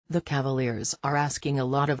The Cavaliers are asking a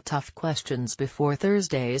lot of tough questions before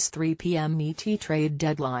Thursday's 3 p.m. ET trade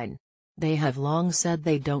deadline. They have long said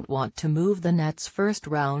they don't want to move the Nets'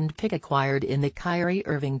 first-round pick acquired in the Kyrie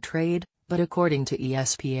Irving trade, but according to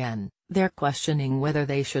ESPN, they're questioning whether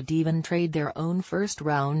they should even trade their own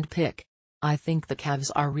first-round pick. I think the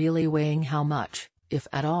Cavs are really weighing how much, if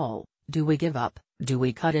at all, do we give up, do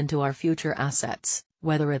we cut into our future assets,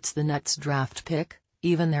 whether it's the Nets' draft pick,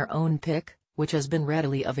 even their own pick, which has been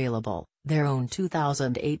readily available, their own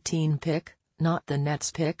 2018 pick, not the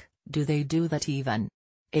Nets' pick, do they do that even?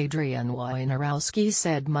 Adrian Wojnarowski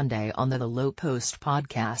said Monday on the Low Post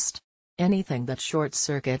podcast. Anything that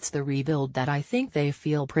short-circuits the rebuild that I think they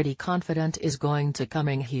feel pretty confident is going to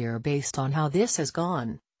coming here based on how this has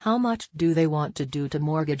gone. How much do they want to do to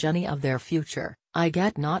mortgage any of their future? I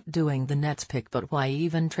get not doing the Nets pick, but why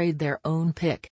even trade their own pick?